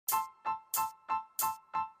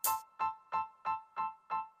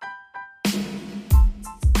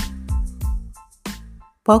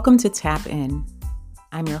Welcome to Tap In.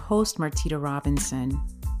 I'm your host, Martita Robinson.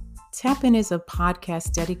 Tap In is a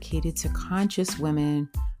podcast dedicated to conscious women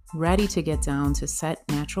ready to get down to set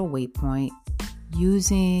natural weight point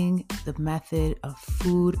using the method of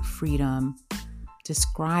food freedom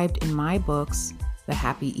described in my books, The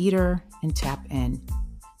Happy Eater and Tap In.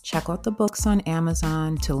 Check out the books on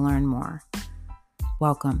Amazon to learn more.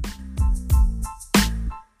 Welcome.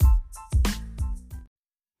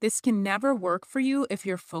 This can never work for you if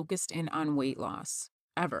you're focused in on weight loss,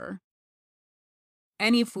 ever.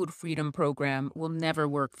 Any food freedom program will never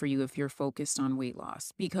work for you if you're focused on weight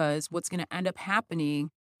loss, because what's going to end up happening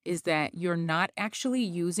is that you're not actually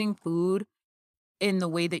using food in the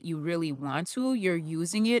way that you really want to. You're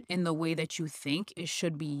using it in the way that you think it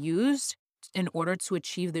should be used in order to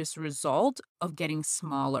achieve this result of getting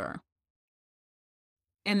smaller.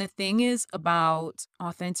 And the thing is about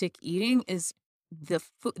authentic eating is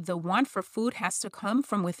the want for food has to come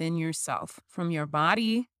from within yourself, from your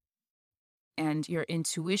body and your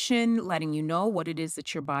intuition, letting you know what it is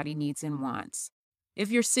that your body needs and wants.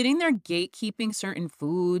 If you're sitting there gatekeeping certain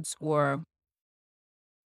foods or,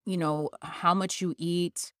 how much you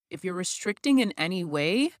eat, if you're restricting in any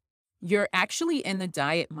way, you're actually in the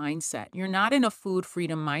diet mindset. You're not in a food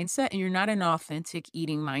freedom mindset, and you're not in an authentic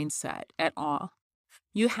eating mindset at all.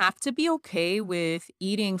 You have to be okay with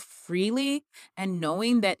eating freely and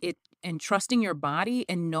knowing that and trusting your body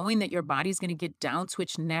and knowing that your body's going to get down to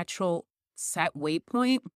its natural set weight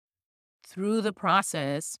point through the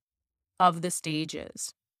process of the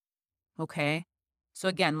stages. Okay? So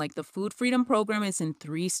again, like the food freedom program is in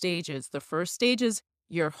 3 stages. The first stage is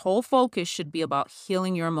your whole focus should be about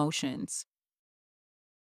healing your emotions.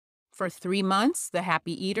 For 3 months, The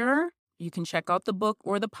Happy Eater, you can check out the book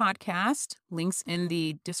or the podcast, links in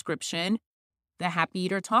the description. The Happy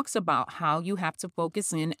Eater talks about how you have to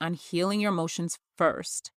focus in on healing your emotions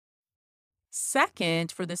first.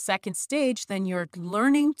 Second, for the second stage, then you're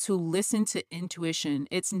learning to listen to intuition.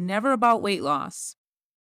 It's never about weight loss.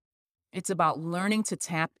 It's about learning to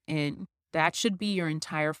tap in. That should be your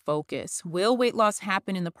entire focus. Will weight loss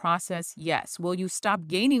happen in the process? Yes. Will you stop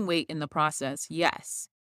gaining weight in the process? Yes.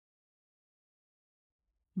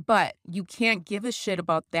 But you can't give a shit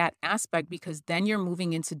about that aspect, because then you're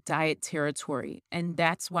moving into diet territory. And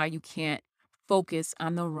that's why you can't focus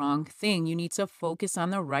on the wrong thing. You need to focus on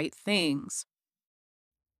the right things.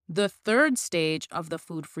 The third stage of the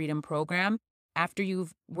food freedom program, after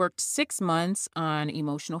you've worked 6 months on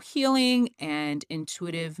emotional healing and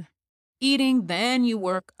intuitive eating, then you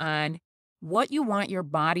work on what you want your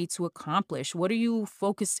body to accomplish. What are you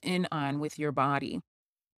focused in on with your body?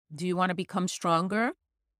 Do you want to become stronger?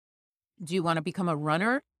 Do you want to become a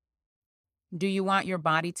runner? Do you want your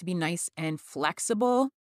body to be nice and flexible?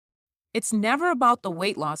 It's never about the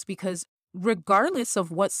weight loss, because regardless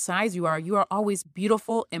of what size you are always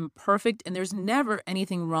beautiful and perfect, and there's never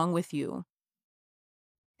anything wrong with you.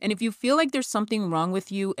 And if you feel like there's something wrong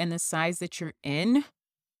with you and the size that you're in,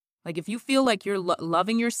 like if you feel like you're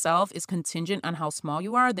loving yourself is contingent on how small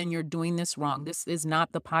you are, then you're doing this wrong. This is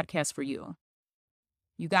not the podcast for you.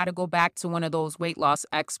 You got to go back to one of those weight loss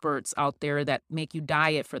experts out there that make you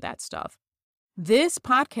diet for that stuff. This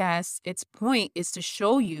podcast, its point is to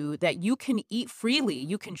show you that you can eat freely.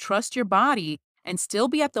 You can trust your body and still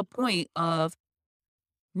be at the point of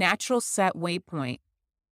natural set weight point.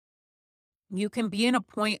 You can be in a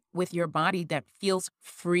point with your body that feels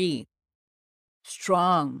free,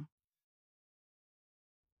 strong,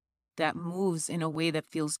 that moves in a way that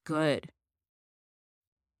feels good.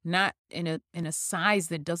 Not in a size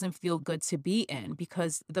that doesn't feel good to be in,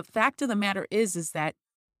 because the fact of the matter is that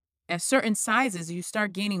at certain sizes, you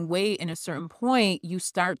start gaining weight in a certain point, you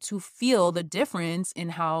start to feel the difference in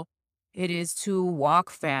how it is to walk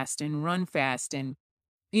fast and run fast and,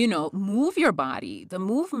 move your body. The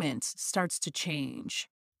movement starts to change.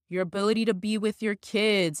 Your ability to be with your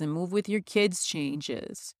kids and move with your kids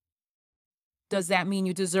changes. Does that mean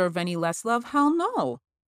you deserve any less love? Hell no.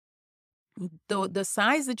 The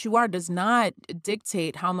size that you are does not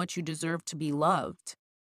dictate how much you deserve to be loved.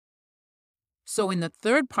 So in the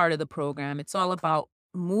third part of the program, it's all about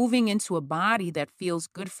moving into a body that feels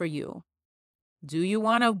good for you. Do you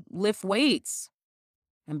want to lift weights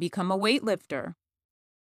and become a weightlifter?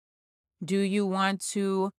 Do you want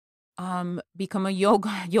to become a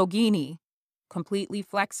yogini, completely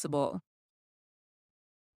flexible?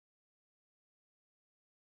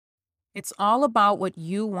 It's all about what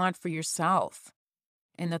you want for yourself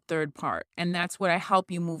in the third part. And that's what I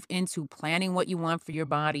help you move into, planning what you want for your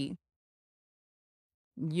body.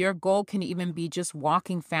 Your goal can even be just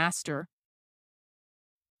walking faster.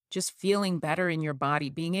 just feeling better in your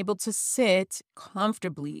body, being able to sit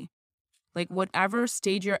comfortably, like whatever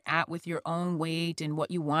stage you're at with your own weight and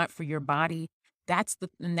what you want for your body.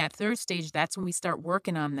 In that third stage, that's when we start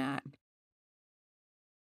working on that.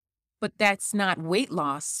 But that's not weight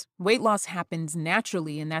loss. Weight loss happens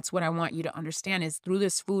naturally, and that's what I want you to understand is through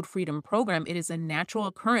this food freedom program, it is a natural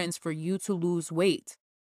occurrence for you to lose weight.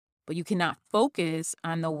 But you cannot focus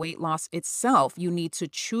on the weight loss itself. You need to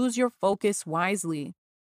choose your focus wisely.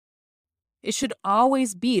 It should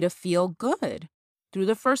always be to feel good. Through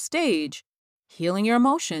the first stage, healing your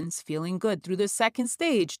emotions, feeling good. Through the second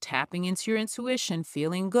stage, tapping into your intuition,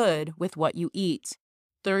 feeling good with what you eat.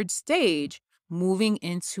 Third stage, moving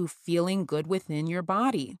into feeling good within your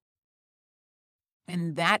body.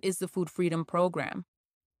 And that is the Food Freedom Program.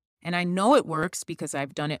 And I know it works because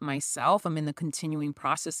I've done it myself. I'm in the continuing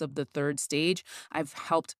process of the third stage. I've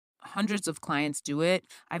helped hundreds of clients do it.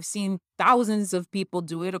 I've seen thousands of people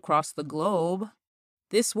do it across the globe.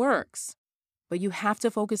 This works, but you have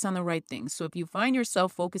to focus on the right things. So if you find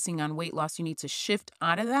yourself focusing on weight loss, you need to shift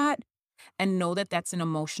out of that and know that that's an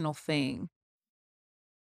emotional thing.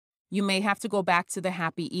 You may have to go back to the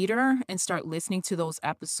happy eater and start listening to those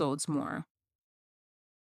episodes more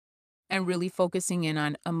and really focusing in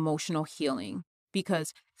on emotional healing,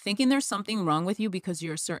 because thinking there's something wrong with you because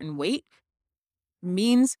you're a certain weight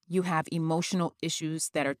means you have emotional issues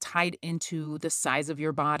that are tied into the size of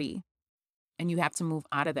your body, and you have to move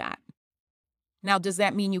out of that. Now, does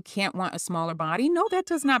that mean you can't want a smaller body? No, that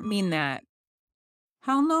does not mean that.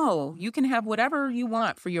 Hell no. You can have whatever you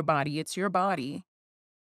want for your body. It's your body.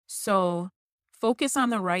 So focus on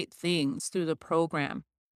the right things through the program,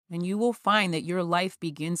 and you will find that your life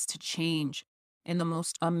begins to change in the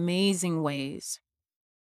most amazing ways.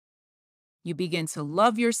 You begin to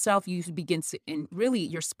love yourself. You begin to, and really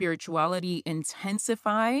your spirituality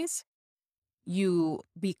intensifies. You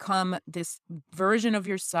become this version of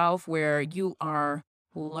yourself where you are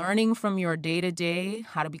learning from your day-to-day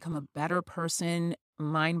how to become a better person,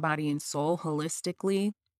 mind, body, and soul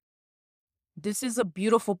holistically. This is a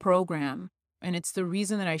beautiful program, and it's the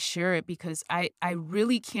reason that I share it, because I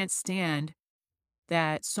really can't stand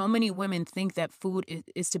that so many women think that food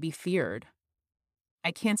is to be feared.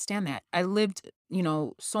 I can't stand that. I lived,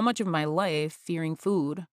 so much of my life fearing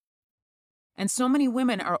food. And so many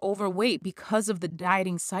women are overweight because of the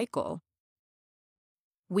dieting cycle.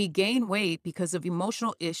 We gain weight because of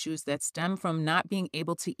emotional issues that stem from not being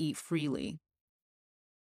able to eat freely.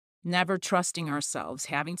 Never trusting ourselves,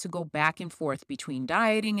 having to go back and forth between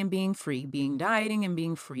dieting and being free, dieting and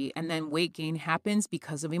being free. And then weight gain happens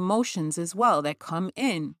because of emotions as well that come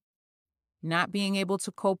in. Not being able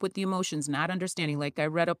to cope with the emotions, not understanding. Like I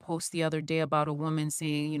read a post the other day about a woman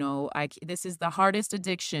saying, this is the hardest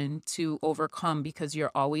addiction to overcome because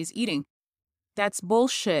you're always eating. That's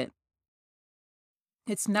bullshit.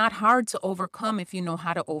 It's not hard to overcome if you know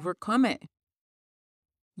how to overcome it.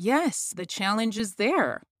 Yes, the challenge is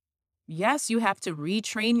there. Yes, you have to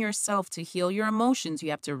retrain yourself to heal your emotions. You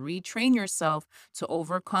have to retrain yourself to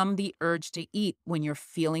overcome the urge to eat when you're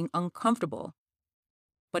feeling uncomfortable.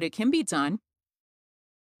 But it can be done.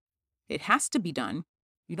 It has to be done.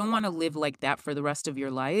 You don't want to live like that for the rest of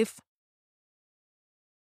your life.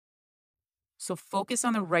 So focus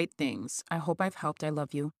on the right things. I hope I've helped. I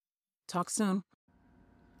love you. Talk soon.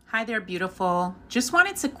 Hi there, beautiful. Just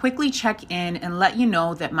wanted to quickly check in and let you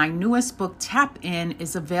know that my newest book, Tap In,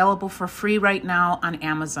 is available for free right now on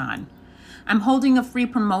Amazon. I'm holding a free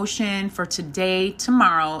promotion for today,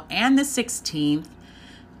 tomorrow, and the 16th.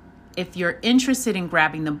 If you're interested in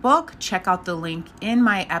grabbing the book, check out the link in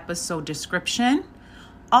my episode description.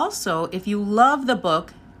 Also, if you love the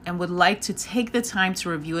book and would like to take the time to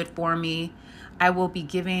review it for me, I will be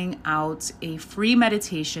giving out a free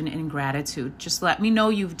meditation in gratitude. Just let me know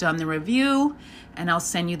you've done the review and I'll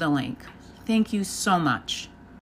send you the link. Thank you so much.